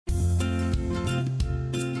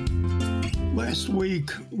Last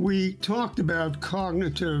week, we talked about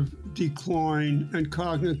cognitive decline and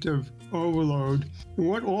cognitive overload and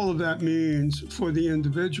what all of that means for the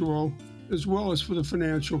individual as well as for the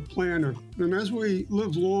financial planner. And as we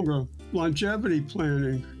live longer, longevity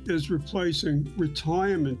planning is replacing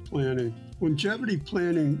retirement planning. Longevity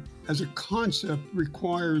planning as a concept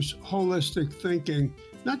requires holistic thinking,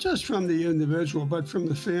 not just from the individual, but from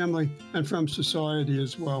the family and from society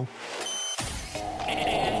as well.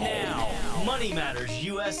 And now, Money Matters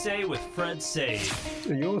USA with Fred Sade.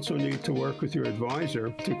 And you also need to work with your advisor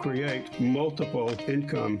to create multiple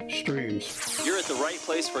income streams. You're at the right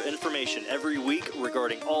place for information every week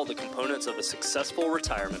regarding all the components of a successful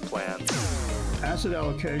retirement plan. Asset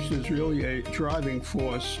allocation is really a driving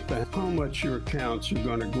force to how much your accounts are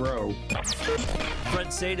going to grow.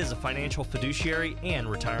 Fred Sade is a financial fiduciary and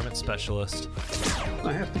retirement specialist.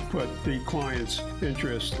 I have to put the client's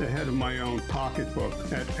interest ahead of my own pocketbook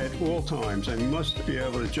at all times. I must be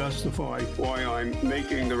able to justify why I'm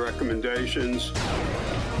making the recommendations.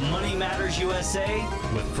 Money Matters USA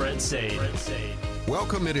with Fred Sade.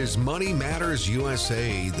 Welcome. It is Money Matters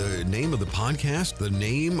USA, the name of the podcast, the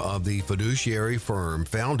name of the fiduciary firm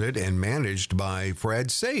founded and managed by Fred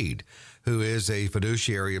Sade, who is a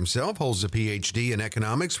fiduciary himself, holds a PhD in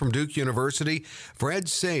economics from Duke University. Fred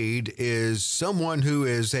Sade is someone who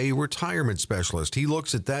is a retirement specialist. He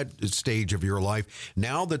looks at that stage of your life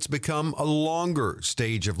now that's become a longer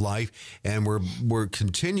stage of life, and we're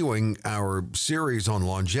continuing our series on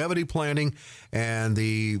longevity planning and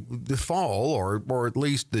the fall or at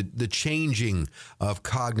least the changing of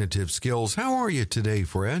cognitive skills. How are you today,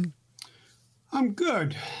 Fred? I'm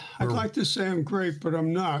good. I'd like to say I'm great, but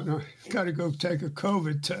I'm not. I got to go take a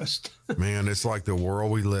COVID test. Man, it's like the world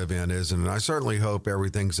we live in, isn't it? I certainly hope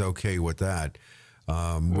everything's okay with that.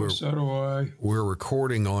 So do I. We're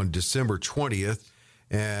recording on December 20th,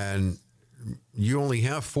 and you only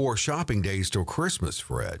have 4 shopping days till Christmas,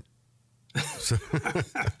 Fred.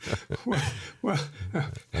 well,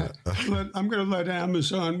 I'm going to let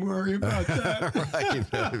Amazon worry about that.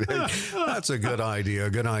 Right. That's a good idea.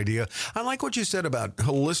 Good idea. I like what you said about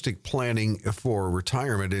holistic planning for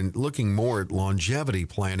retirement and looking more at longevity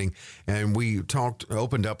planning. And we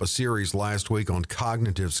opened up a series last week on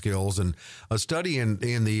cognitive skills, and a study in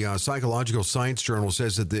the Psychological Science Journal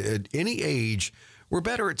says that at any age, we're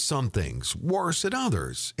better at some things, worse at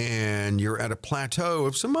others, and you're at a plateau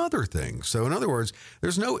of some other things. So in other words,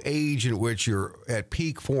 there's no age in which you're at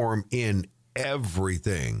peak form in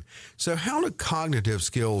everything. So how do cognitive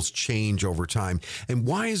skills change over time, and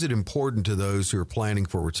why is it important to those who are planning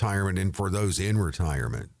for retirement and for those in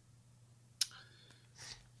retirement?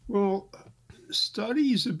 Well,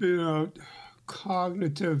 studies about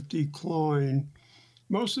cognitive decline,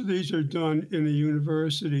 most of these are done in a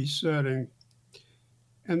university setting.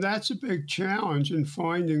 And that's a big challenge in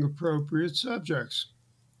finding appropriate subjects,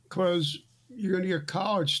 because you're going to get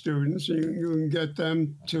college students, and you can get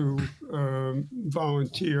them to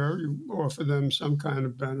volunteer, you offer them some kind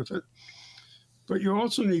of benefit. But you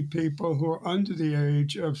also need people who are under the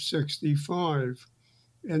age of 65.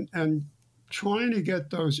 And trying to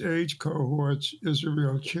get those age cohorts is a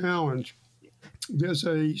real challenge. There's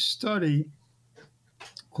a study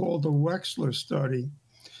called the Wechsler study.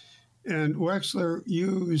 And Wechsler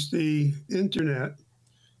used the internet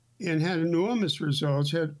and had enormous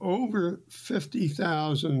results, had over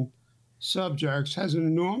 50,000 subjects, has an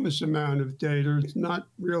enormous amount of data. It's not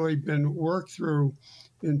really been worked through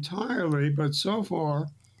entirely, but so far,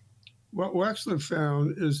 what Wechsler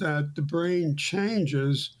found is that the brain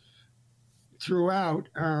changes throughout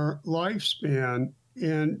our lifespan.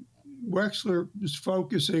 And Wechsler is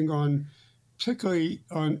focusing particularly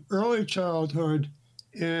on early childhood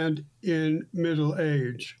and in middle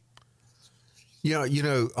age. Yeah,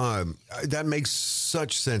 that makes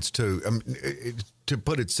such sense too. To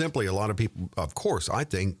put it simply, a lot of people, of course, I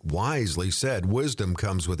think wisely said, wisdom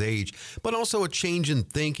comes with age, but also a change in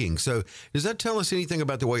thinking. So does that tell us anything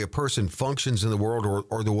about the way a person functions in the world,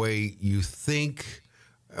 or the way you think,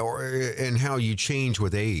 and how you change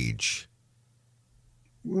with age?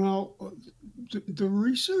 Well, the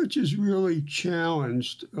research is really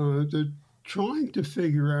challenged. They're trying to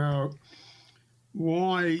figure out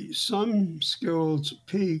why some skills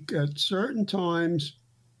peak at certain times,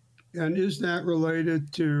 and is that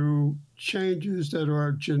related to changes that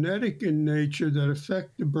are genetic in nature that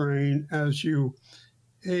affect the brain as you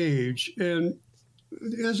age. And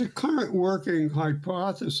there's a current working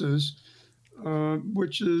hypothesis,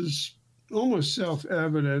 which is almost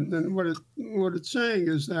self-evident, and what it's saying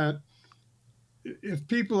is that if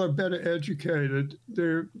people are better educated,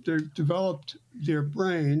 they've developed their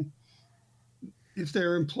brain, if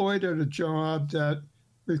they're employed at a job that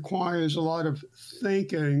requires a lot of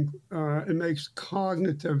thinking, it makes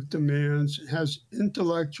cognitive demands, has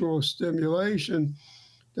intellectual stimulation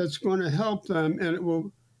that's going to help them, and it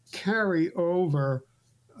will carry over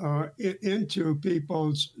into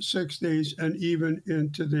people's 60s and even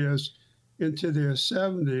into their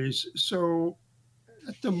 70s. So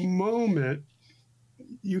at the moment,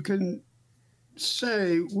 you can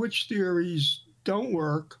say which theories don't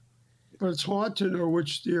work, but it's hard to know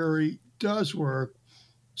which theory does work.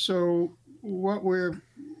 So what we're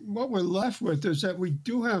left with is that we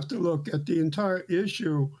do have to look at the entire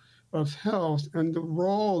issue of health and the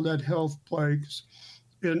role that health plays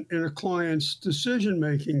in a client's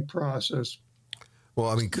decision-making process. Well,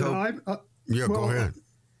 I mean, go ahead.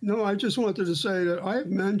 No, I just wanted to say that I've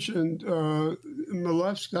mentioned Dr.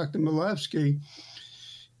 Milevsky.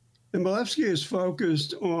 And Milevsky is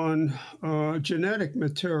focused on genetic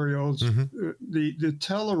materials, the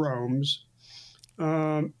telomeres.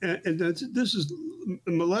 This is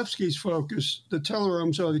Milevsky's focus. The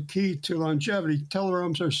telomeres are the key to longevity.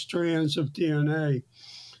 Telomeres are strands of DNA.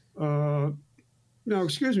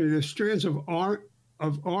 They're strands of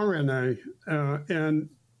RNA,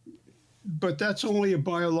 but that's only a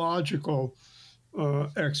biological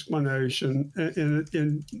explanation.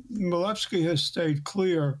 And Milevsky has stayed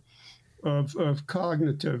clear of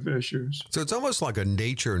cognitive issues. So it's almost like a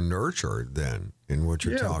nature nurture then in what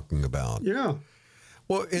you're talking about. Yeah.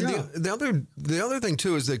 Well, and the other thing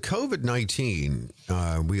too is that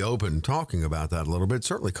COVID-19, we opened talking about that a little bit,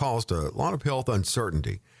 certainly caused a lot of health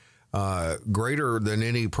uncertainty, greater than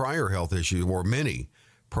any prior health issue or many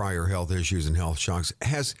prior health issues and health shocks.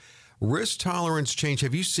 Has risk tolerance changed?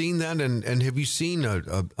 Have you seen that? And have you seen a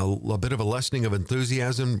bit of a lessening of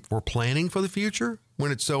enthusiasm for planning for the future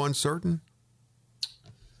when it's so uncertain?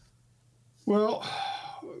 Well,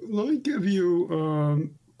 let me give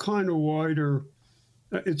you kind of wider.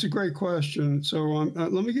 It's a great question. So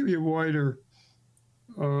let me give you a wider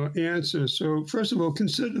answer. So first of all,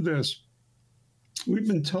 consider this. We've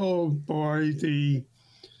been told by the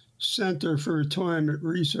Center for Retirement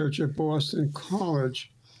Research at Boston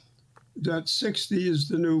College that 60 is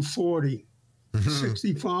the new 40,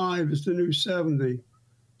 65 is the new 70.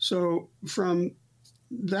 So from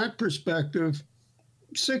that perspective,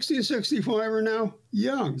 60 and 65 are now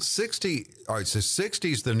young. 60, all right, so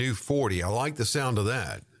 60 is the new 40. I like the sound of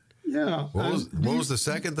that. Yeah. What was the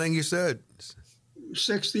second thing you said?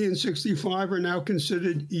 60 and 65 are now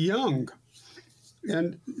considered young.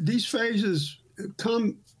 And these phrases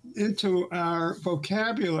come into our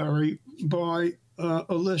vocabulary by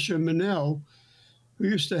Alicia Manel, who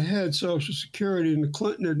used to head Social Security in the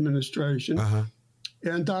Clinton administration.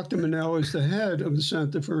 And Dr. Manel is the head of the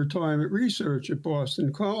Center for Retirement Research at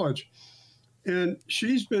Boston College. And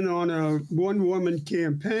she's been on a one-woman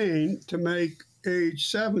campaign to make age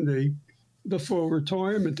 70 the full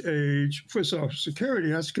retirement age for Social Security.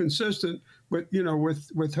 That's consistent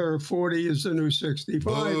with her 40 is the new 65.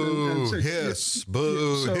 Boo, and 60. hiss,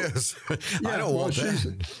 boo, So, hiss. I don't want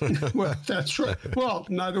that. Well, that's right. Well,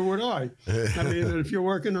 neither would I. I mean, if you're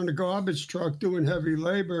working on a garbage truck doing heavy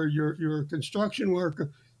labor, you're a construction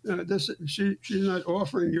worker, she's not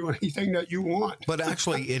offering you anything that you want. But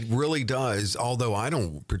actually, it really does, although I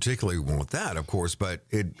don't particularly want that, of course, but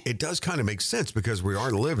it does kind of make sense because we are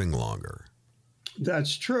living longer.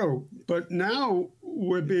 That's true. But now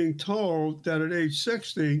we're being told that at age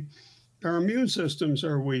 60, our immune systems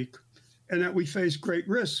are weak and that we face great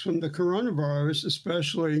risks from the coronavirus,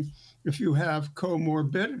 especially if you have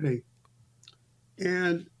comorbidity.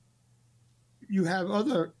 And you have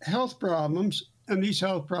other health problems, and these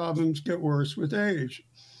health problems get worse with age.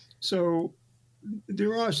 So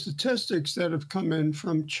there are statistics that have come in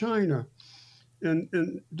from China.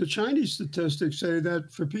 And the Chinese statistics say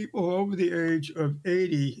that for people over the age of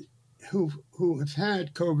 80 who have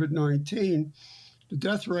had COVID-19, the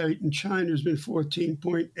death rate in China has been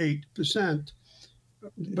 14.8%.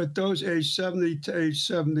 But those aged 70 to age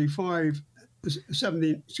 75,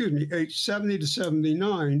 age 70 to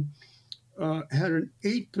 79 had an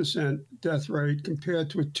 8% death rate compared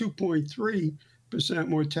to a 2.3%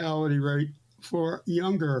 mortality rate for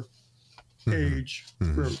younger age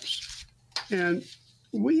groups. And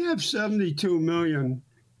we have 72 million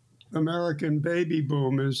American baby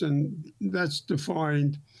boomers, and that's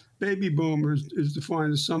defined. Baby boomers is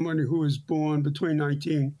defined as someone who was born between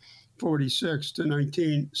 1946 to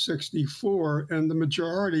 1964, and the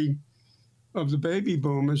majority of the baby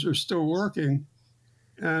boomers are still working,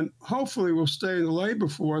 and hopefully will stay in the labor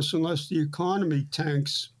force unless the economy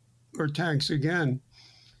tanks again.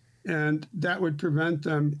 And that would prevent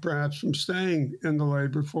them perhaps from staying in the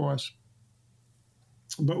labor force.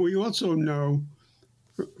 But we also know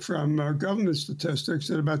from government statistics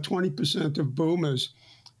that about 20% of boomers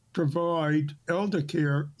provide elder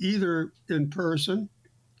care either in person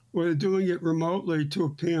or they're doing it remotely to a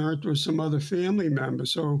parent or some other family member.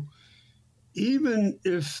 So even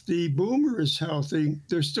if the boomer is healthy,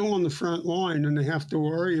 they're still on the front line and they have to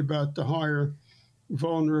worry about the higher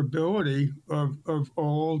vulnerability of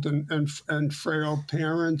old and frail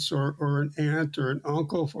parents or an aunt or an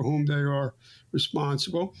uncle for whom they are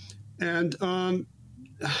responsible. And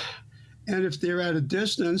if they're at a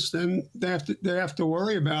distance, then they have to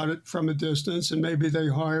worry about it from a distance, and maybe they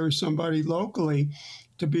hire somebody locally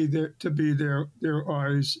to be their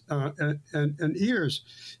eyes and ears.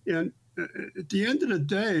 And at the end of the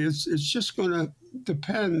day, it's just going to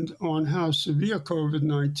depend on how severe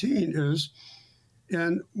COVID-19 is,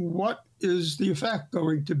 and what is the effect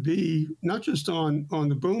going to be, not just on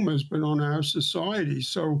the boomers, but on our society.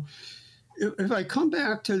 So if I come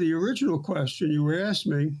back to the original question you asked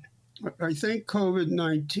me, I think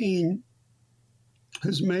COVID-19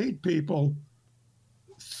 has made people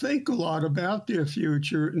think a lot about their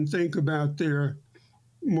future and think about their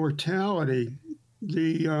mortality.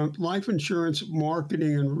 The Life Insurance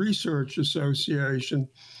Marketing and Research Association,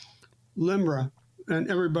 LIMRA, and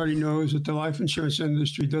everybody knows that the life insurance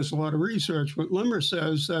industry does a lot of research, but LIMRA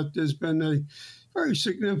says that there's been a very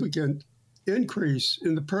significant increase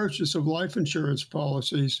in the purchase of life insurance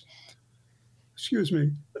policies,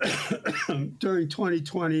 during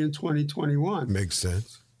 2020 and 2021. Makes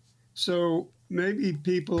sense. So maybe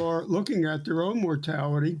people are looking at their own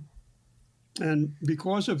mortality, and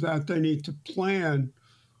because of that, they need to plan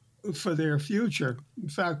for their future. In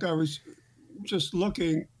fact, I was just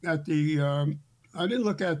looking at I didn't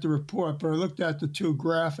look at the report, but I looked at the two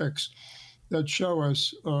graphics that show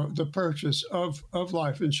us the purchase of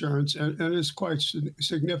life insurance, and it's quite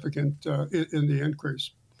significant in the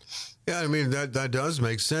increase. Yeah, I mean, that does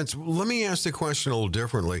make sense. Let me ask the question a little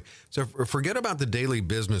differently. So forget about the daily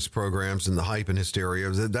business programs and the hype and hysteria.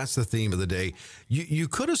 That's the theme of the day. You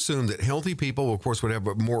could assume that healthy people, of course, would have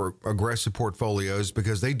more aggressive portfolios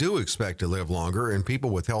because they do expect to live longer, and people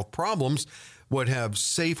with health problems would have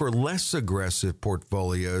safer, less aggressive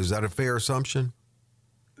portfolios. Is that a fair assumption?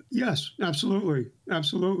 Yes, absolutely.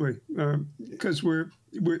 Absolutely. Because we're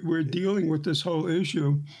dealing with this whole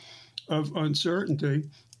issue of uncertainty.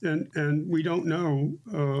 And we don't know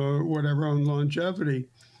what our own longevity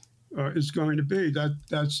is going to be.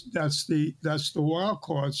 That's the wild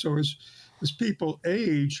card. So as people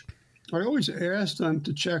age, I always ask them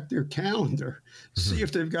to check their calendar, see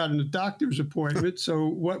if they've got a doctor's appointment. So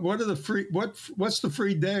what's the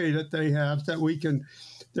free day that they have that we can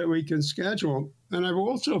schedule? And I've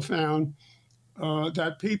also found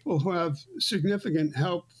that people who have significant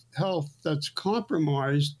health that's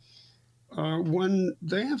compromised, when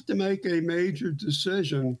they have to make a major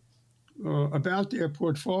decision about their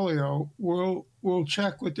portfolio, will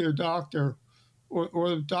check with their doctor or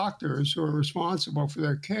the doctors who are responsible for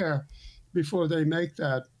their care before they make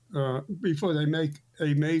a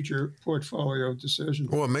major portfolio decision.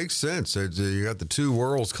 Well, it makes sense. You got the two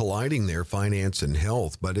worlds colliding there, finance and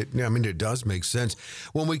health, but it does make sense.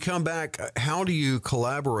 When we come back, how do you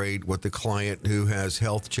collaborate with the client who has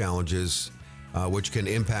health challenges which can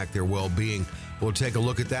impact their well-being? We'll take a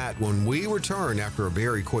look at that when we return after a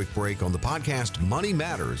very quick break on the podcast Money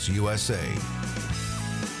Matters USA.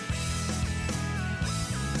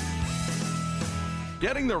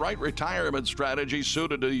 Getting the right retirement strategy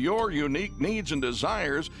suited to your unique needs and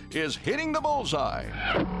desires is hitting the bullseye.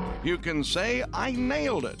 You can say, I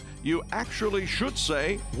nailed it. You actually should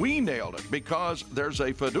say, we nailed it, because there's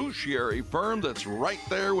a fiduciary firm that's right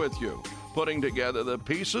there with you, putting together the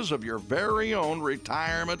pieces of your very own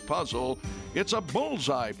retirement puzzle. It's a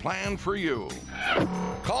bullseye plan for you.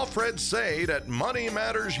 Call Fred Sade at Money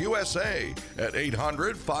Matters USA at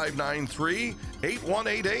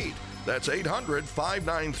 800-593-8188. That's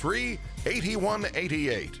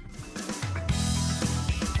 800-593-8188.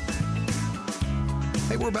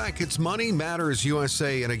 Hey, we're back. It's Money Matters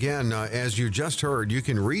USA. And again, as you just heard, you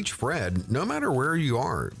can reach Fred no matter where you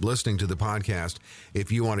are listening to the podcast.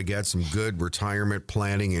 If you want to get some good retirement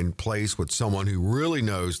planning in place with someone who really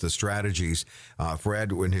knows the strategies,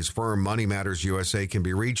 Fred and his firm, Money Matters USA, can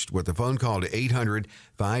be reached with a phone call to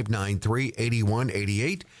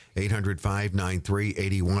 800-593-8188.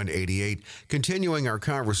 800-593-8188. Continuing our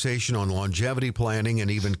conversation on longevity planning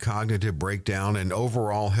and even cognitive breakdown and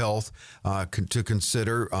overall health to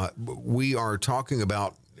consider. We are talking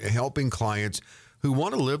about helping clients who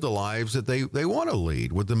want to live the lives that they want to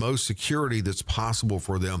lead with the most security that's possible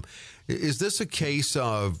for them. Is this a case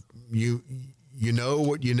of you you know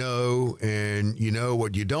what you know and you know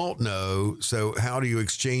what you don't know. So how do you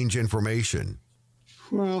exchange information?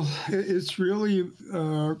 Well, it's really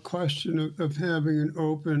a question of having an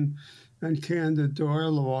open and candid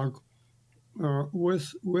dialogue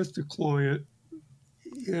with the client,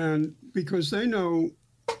 and because they know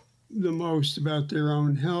the most about their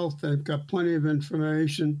own health, they've got plenty of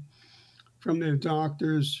information from their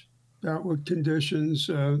doctors about what conditions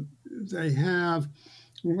they have,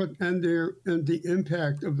 and the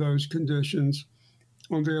impact of those conditions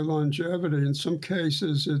on their longevity. In some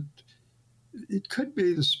cases, it could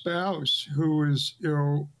be the spouse who is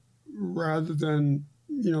ill rather than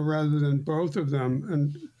both of them.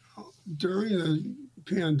 And during the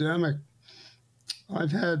pandemic,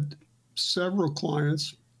 I've had several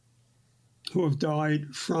clients who have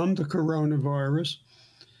died from the coronavirus,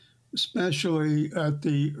 especially at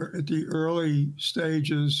the early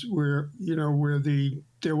stages where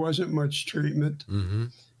there wasn't much treatment. Mm-hmm.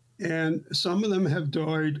 And some of them have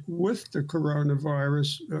died with the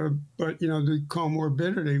coronavirus, but the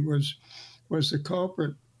comorbidity was the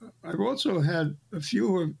culprit. I've also had a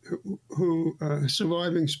few who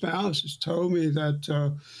surviving spouses told me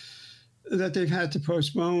that they've had to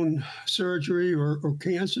postpone surgery or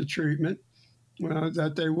cancer treatment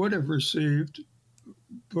that they would have received,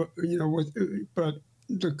 but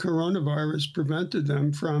the coronavirus prevented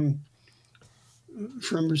them from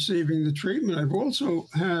receiving the treatment. I've also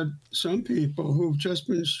had some people who've just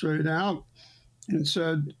been straight out and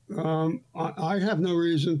said, I have no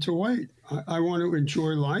reason to wait. I want to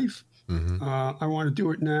enjoy life. Mm-hmm. I want to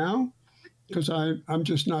do it now because I'm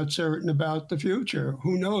just not certain about the future.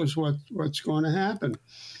 Who knows what's going to happen?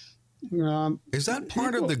 Is that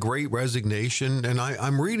part of the Great Resignation? And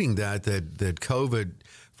I'm reading that COVID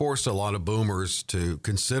forced a lot of boomers to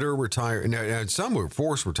consider retiring. And some were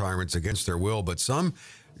forced retirements against their will, but some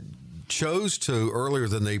chose to earlier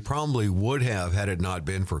than they probably would have had it not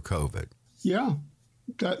been for COVID. Yeah,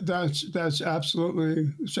 that's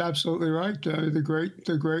absolutely right. The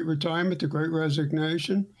great retirement, the Great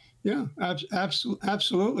Resignation. Yeah,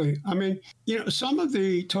 absolutely. I mean, some of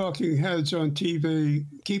the talking heads on TV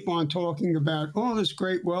keep on talking about all this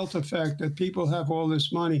great wealth effect, that people have all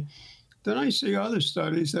this money. Then I see other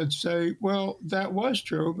studies that say, well, that was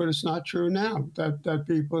true, but it's not true now, that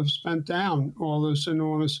people have spent down all this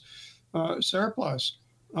enormous surplus.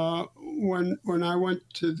 When I went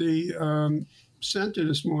to the center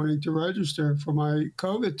this morning to register for my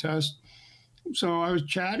COVID test, so I was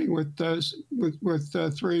chatting with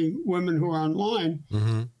three women who are online,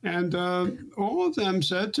 mm-hmm. and all of them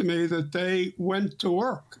said to me that they went to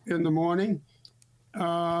work in the morning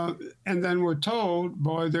and then were told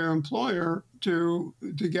by their employer to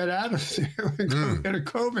get out of there and go get a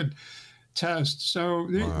COVID test. So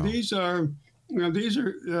Wow. these are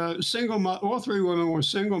single. All three women were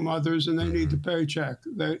single mothers, and they mm-hmm. need the paycheck.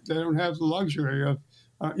 They don't have the luxury of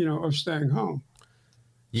staying home.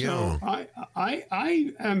 Yeah. So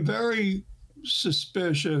I am very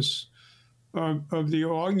suspicious of the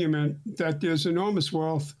argument that there's enormous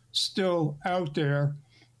wealth still out there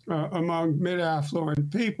among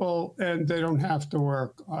mid-affluent people, and they don't have to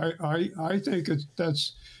work. I think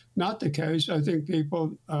that's not the case. I think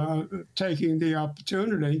people taking the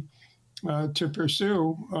opportunity to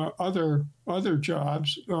pursue other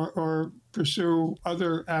jobs or pursue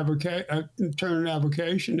turn an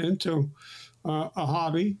avocation into a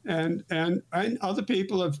hobby, and other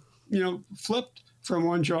people have flipped from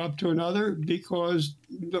one job to another because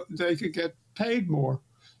they could get paid more.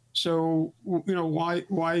 So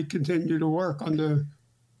why continue to work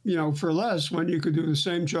for less when you could do the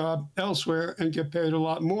same job elsewhere and get paid a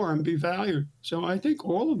lot more and be valued? So I think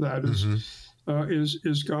all of that mm-hmm.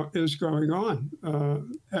 is going on.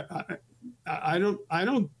 I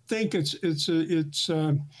don't think it's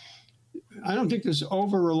I don't think this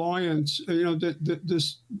over-reliance,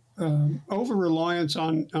 this over-reliance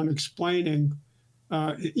on explaining,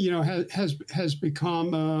 has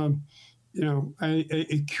become,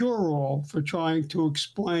 a cure-all for trying to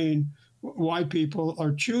explain why people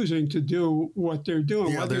are choosing to do what they're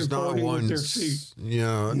doing. Yeah, there's not one.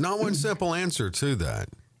 Not one simple answer to that.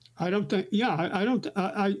 I don't think. Yeah, I don't.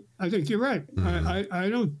 I think you're right. Mm-hmm. I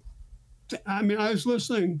don't. I mean, I was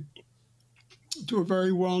listening to a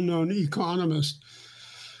very well-known economist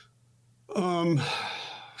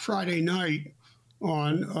Friday night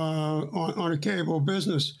on a cable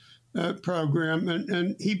business program,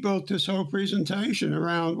 and he built this whole presentation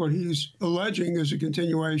around what he's alleging is a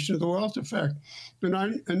continuation of the wealth effect.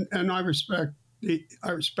 And I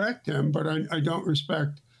respect him, but I don't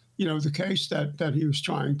respect the case that he was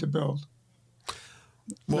trying to build.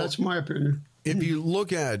 Well, that's my opinion. If you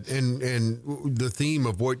look at and the theme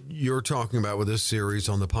of what you're talking about with this series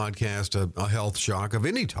on the podcast, a health shock of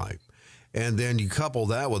any type, and then you couple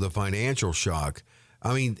that with a financial shock.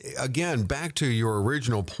 I mean, again, back to your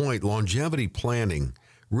original point, longevity planning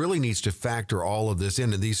really needs to factor all of this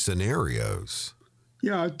into these scenarios.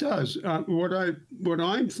 Yeah, it does. What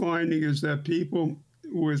I'm finding is that people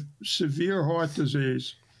with severe heart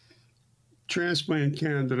disease, transplant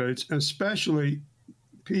candidates, especially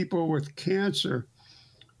people with cancer,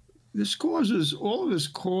 all of this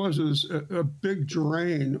causes a big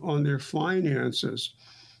drain on their finances.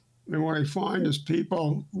 And what I find is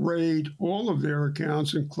people raid all of their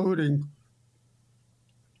accounts, including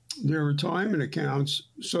their retirement accounts,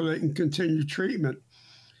 so they can continue treatment.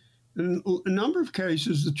 In a number of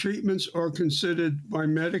cases, the treatments are considered by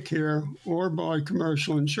Medicare or by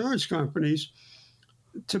commercial insurance companies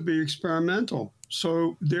to be experimental.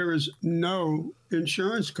 So there is no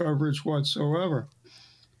insurance coverage whatsoever.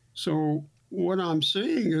 So what I'm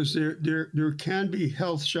seeing is there can be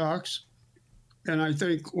health shocks. And I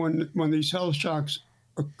think when these health shocks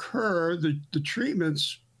occur, the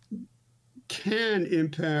treatments can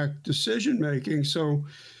impact decision making. So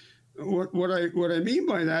what I mean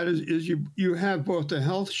by that is you have both a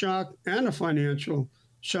health shock and a financial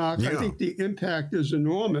shock. Yeah. I think the impact is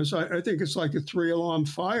enormous. I think it's like a 3-alarm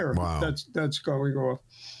fire. Wow. that's going off.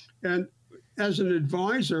 And as an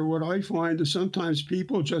advisor, what I find is sometimes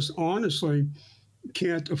people just honestly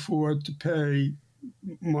can't afford to pay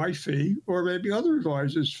my fee or maybe other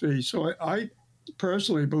advisors' fee. So I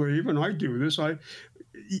personally believe, and I do this,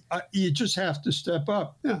 you just have to step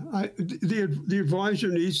up. Yeah, the advisor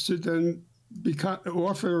needs to then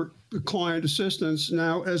offer the client assistance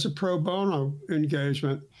now as a pro bono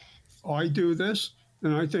engagement. I do this,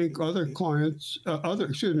 and I think other clients, other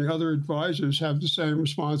advisors have the same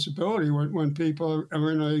responsibility when people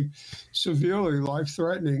are in a severely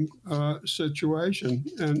life-threatening situation,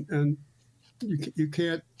 and you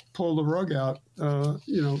can't pull the rug out,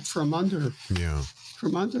 from under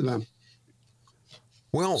them.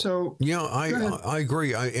 Well, I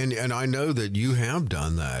agree. And I know that you have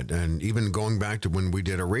done that. And even going back to when we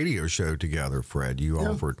did a radio show together, Fred, you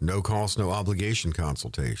offered no cost, no obligation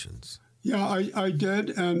consultations. Yeah, I did.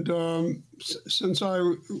 And since I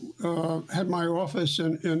had my office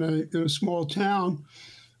in a small town,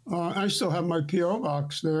 I still have my P.O.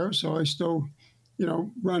 box there. So I still,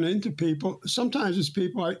 run into people. Sometimes it's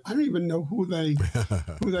people I don't even know who they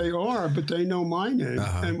are, but they know my name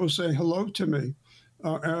and will say hello to me.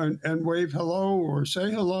 And wave hello or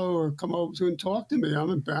say hello or come over to and talk to me. I'm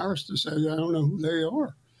embarrassed to say I don't know who they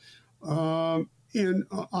are. And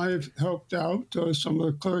I've helped out some of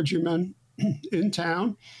the clergymen in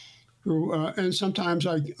town who, and sometimes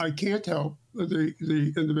I can't help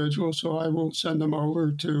the individual, so I will send them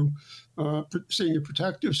over to Senior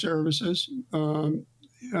Protective Services or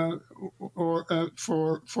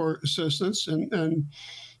for assistance. And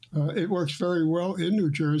it works very well in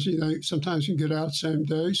New Jersey. They sometimes can get out same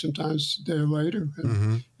day, sometimes a day later,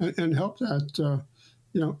 and help that,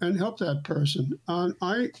 and help that person.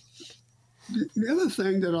 The other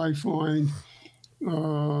thing that I find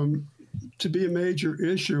to be a major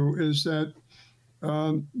issue is that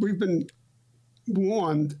we've been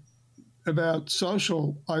warned about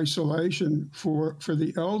social isolation for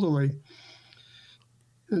the elderly.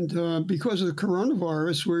 And because of the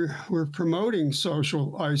coronavirus, we're promoting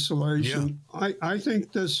social isolation. Yeah. I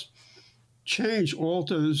think this change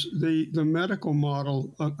alters the medical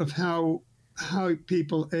model of how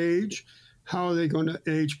people age, how are they going to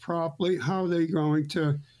age properly, how are they going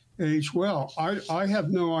to age well. I have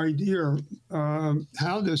no idea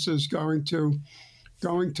how this is going to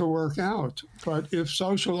work out. But if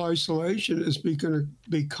social isolation is going to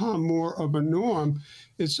become more of a norm,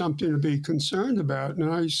 it's something to be concerned about.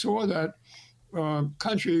 And I saw that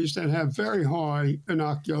countries that have very high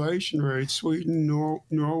inoculation rates, Sweden,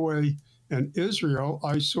 Norway, and Israel,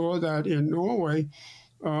 I saw that in Norway,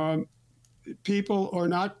 people are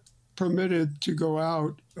not permitted to go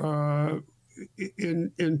out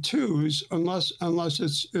in twos unless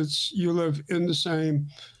it's you live in the same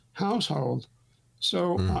household.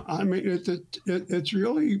 So I mean, it's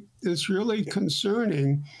really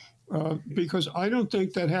concerning because I don't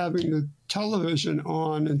think that having the television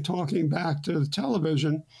on and talking back to the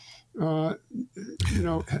television,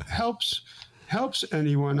 helps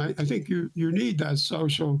anyone. I think you need that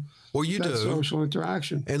social Well, you that do. social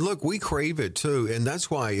interaction. And look, we crave it too. And that's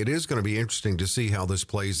why it is going to be interesting to see how this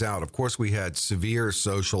plays out. Of course, we had severe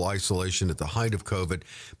social isolation at the height of COVID,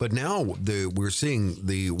 but now we're seeing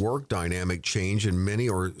the work dynamic change, and many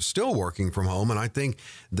are still working from home. And I think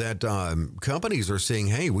that companies are saying,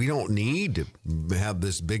 hey, we don't need to have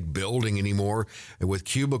this big building anymore with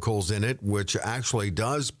cubicles in it, which actually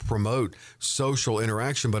does promote social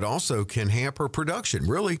interaction, but also can hamper production,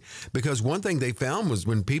 really. Because one thing they found was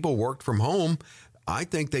when people worked from home, I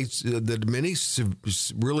think that many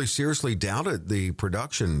really seriously doubted the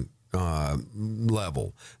production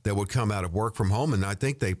level that would come out of work from home. And I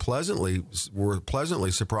think they were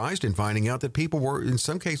pleasantly surprised in finding out that people were, in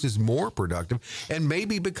some cases, more productive, and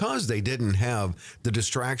maybe because they didn't have the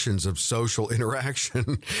distractions of social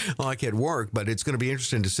interaction like at work. But it's going to be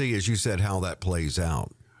interesting to see, as you said, how that plays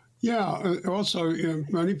out. Yeah. Also,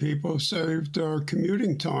 many people saved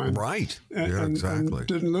commuting time. Right. Exactly. And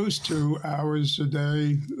didn't lose 2 hours a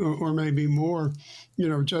day or maybe more,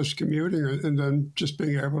 just commuting and then just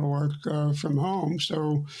being able to work from home.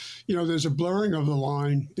 So, there's a blurring of the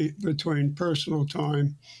line between personal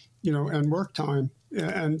time, and work time.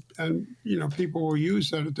 And people will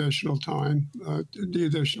use that additional time, the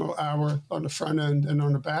additional hour on the front end and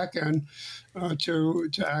on the back end to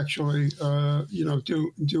actually,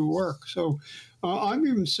 do work. So I'm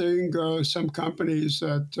even seeing some companies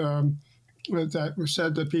that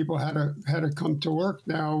said that people had to come to work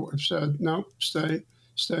now have said, no, stay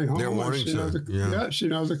home. They're wanting to. Yes,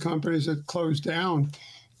 the companies that closed down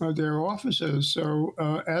their offices. So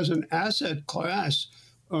as an asset class,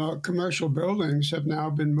 commercial buildings have now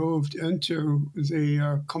been moved into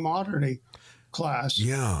the commodity class.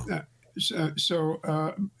 Yeah.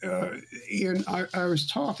 Ian, I was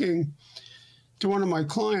talking to one of my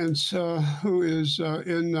clients who is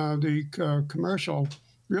in the commercial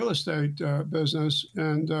real estate business,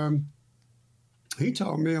 and he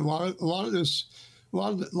told me a lot of the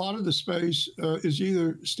space is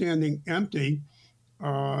either standing empty.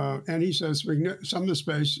 And he says some of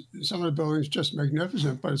the buildings just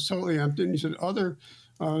magnificent, but it's totally empty. And he said other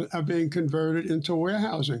are being converted into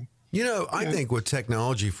warehousing. I think with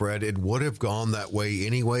technology, Fred, it would have gone that way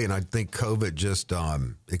anyway. And I think COVID just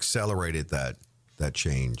accelerated that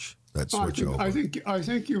change, that switch over. I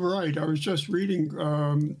think you're right. I was just reading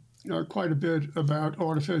quite a bit about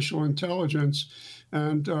artificial intelligence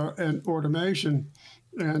and automation.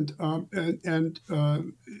 And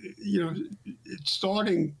it's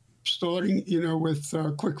starting with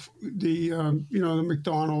the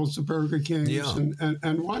McDonald's, the Burger Kings,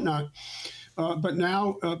 and whatnot. But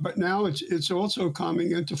now it's also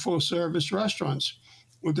coming into full service restaurants.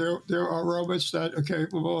 There are robots that are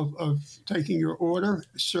capable of taking your order,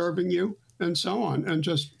 serving you, and so on, and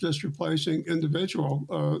just replacing individual.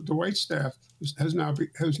 The wait staff has now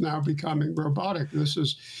becoming robotic. This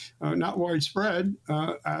is not widespread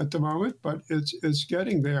at the moment, but it's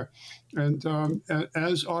getting there. And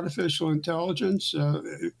as artificial intelligence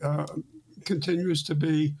continues to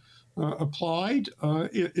be applied,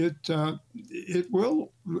 it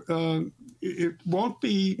won't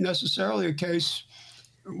be necessarily a case,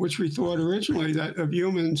 which we thought originally, that of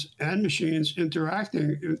humans and machines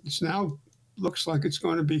interacting. It's now looks like it's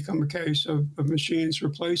going to become a case of machines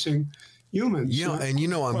replacing humans. Yeah, and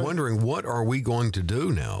I'm wondering, what are we going to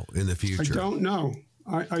do now in the future? I don't know.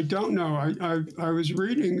 I don't know. I was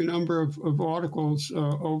reading a number of articles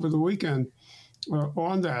over the weekend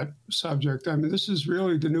on that subject. I mean, this is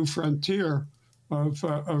really the new frontier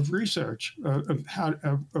of research, of how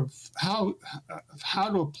to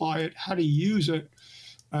apply it, how to use it,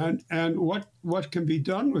 and what can be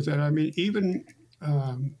done with it. I mean, even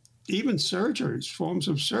surgeries, forms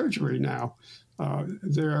of surgery now,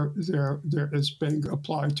 there is being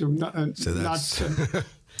applied to.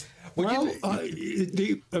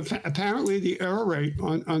 Apparently the error rate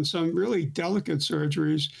on some really delicate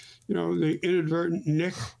surgeries, the inadvertent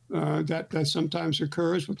nick that sometimes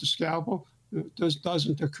occurs with the scalpel,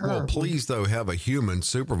 doesn't occur. Well, please, though, have a human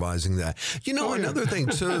supervising that. Another thing,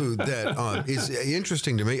 too, that is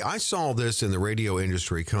interesting to me, I saw this in the radio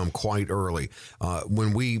industry come quite early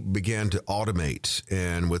when we began to automate.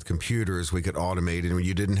 And with computers, we could automate, and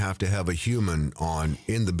you didn't have to have a human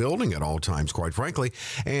in the building at all times, quite frankly.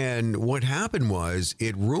 And what happened was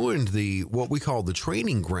it ruined what we call the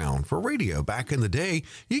training ground for radio. Back in the day,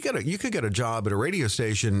 you could get a job at a radio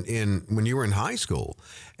station when you were in high school.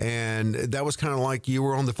 And that that was kind of like you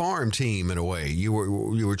were on the farm team in a way. You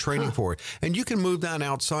were training for it, and you can move that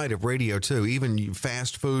outside of radio too. Even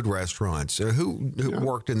fast food restaurants. Who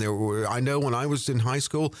worked in there? I know when I was in high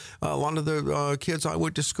school, a lot of the kids I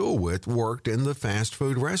went to school with worked in the fast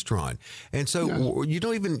food restaurant, and so you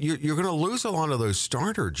don't even you're going to lose a lot of those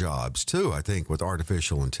starter jobs too. I think with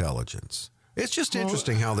artificial intelligence, it's just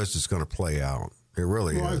interesting how this is going to play out. It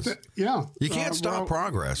really is. You can't stop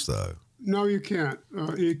progress though. No, you can't.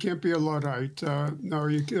 You can't be a Luddite. No,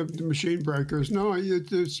 you can't, the machine breakers. No,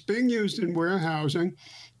 it's being used in warehousing.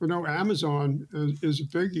 Amazon is a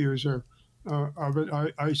big user of it.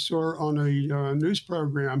 I saw on a news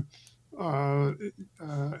program had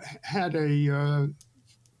a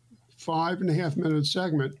 5.5-minute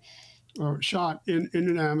segment shot in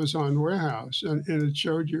an Amazon warehouse, and it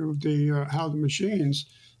showed you how the machines.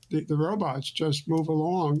 The robots just move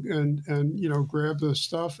along and grab the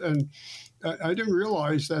stuff, and I didn't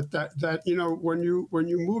realize that when you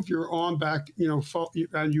move your arm back and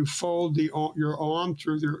you fold your arm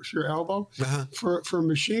through your elbow, for a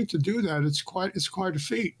machine to do that, it's quite a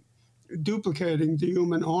feat, duplicating the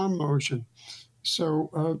human arm motion.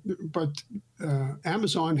 So, but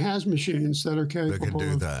Amazon has machines that are capable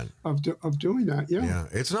of doing that. Yeah,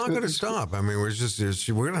 it's not going to stop. I mean, we're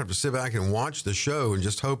going to have to sit back and watch the show and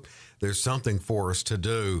just hope there's something for us to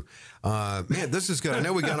do. Man, this is good. I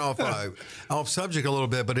know we got off subject a little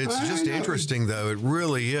bit, but it's just interesting, though. It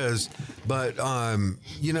really is. But,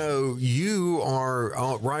 you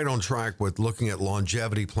are right on track with looking at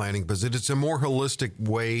longevity planning because it's a more holistic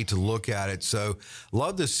way to look at it. So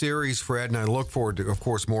love this series, Fred, and I look forward to, of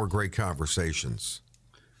course, more great conversations.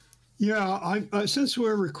 Yeah, since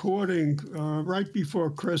we're recording right before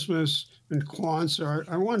Christmas and Kwanzaa,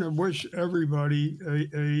 I want to wish everybody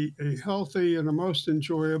a healthy and a most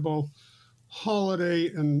enjoyable holiday,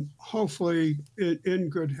 and hopefully in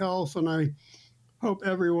good health. And I hope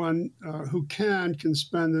everyone who can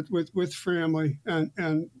spend it with family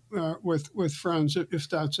and with friends, if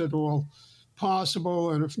that's at all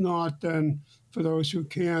possible. And if not, then for those who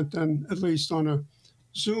can't, then at least on a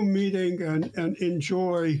Zoom meeting and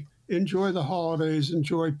enjoy the holidays,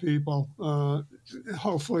 enjoy people.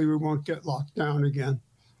 Hopefully we won't get locked down again.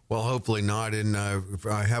 Well, hopefully not. And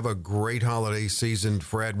have a great holiday season,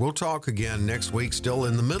 Fred. We'll talk again next week, still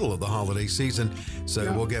in the middle of the holiday season.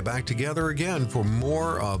 So we'll get back together again for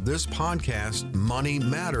more of this podcast, Money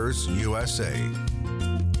Matters USA.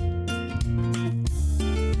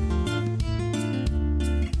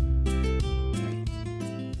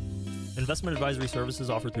 Investment advisory services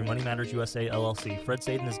offered through Money Matters USA, LLC. Fred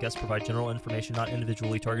Sade and his guests provide general information, not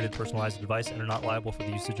individually targeted personalized advice, and are not liable for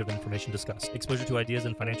the usage of information discussed. Exposure to ideas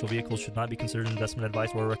and financial vehicles should not be considered investment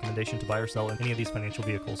advice or a recommendation to buy or sell in any of these financial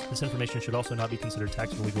vehicles. This information should also not be considered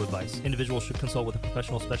tax or legal advice. Individuals should consult with a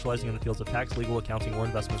professional specializing in the fields of tax, legal, accounting, or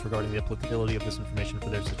investments regarding the applicability of this information for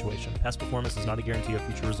their situation. Past performance is not a guarantee of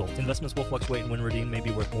future results. Investments will fluctuate, and when redeemed may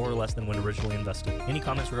be worth more or less than when originally invested. Any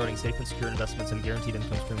comments regarding safe and secure investments and guaranteed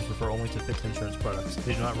income streams refer only to fixed insurance products.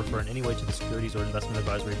 They do not refer in any way to the securities or investment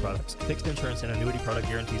advisory products. Fixed insurance and annuity product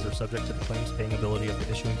guarantees are subject to the claims paying ability of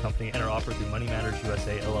the issuing company and are offered through Money Matters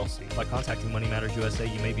USA, LLC. By contacting Money Matters USA,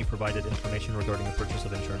 you may be provided information regarding the purchase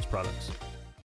of insurance products.